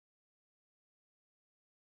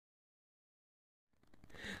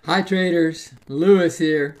Hi traders, Lewis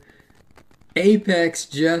here. Apex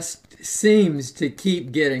just seems to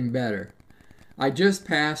keep getting better. I just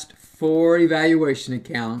passed 4 evaluation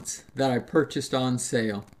accounts that I purchased on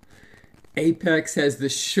sale. Apex has the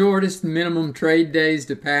shortest minimum trade days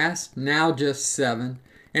to pass, now just 7,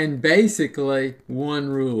 and basically one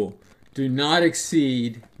rule: do not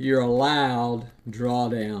exceed your allowed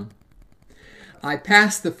drawdown. I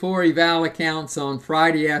passed the 4 eval accounts on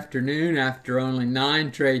Friday afternoon after only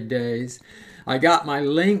 9 trade days. I got my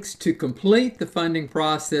links to complete the funding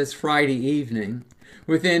process Friday evening.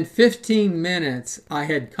 Within 15 minutes, I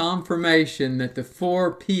had confirmation that the 4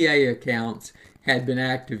 PA accounts had been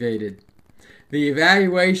activated. The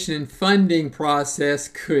evaluation and funding process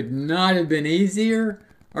could not have been easier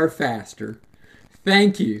or faster.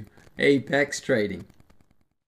 Thank you, Apex Trading.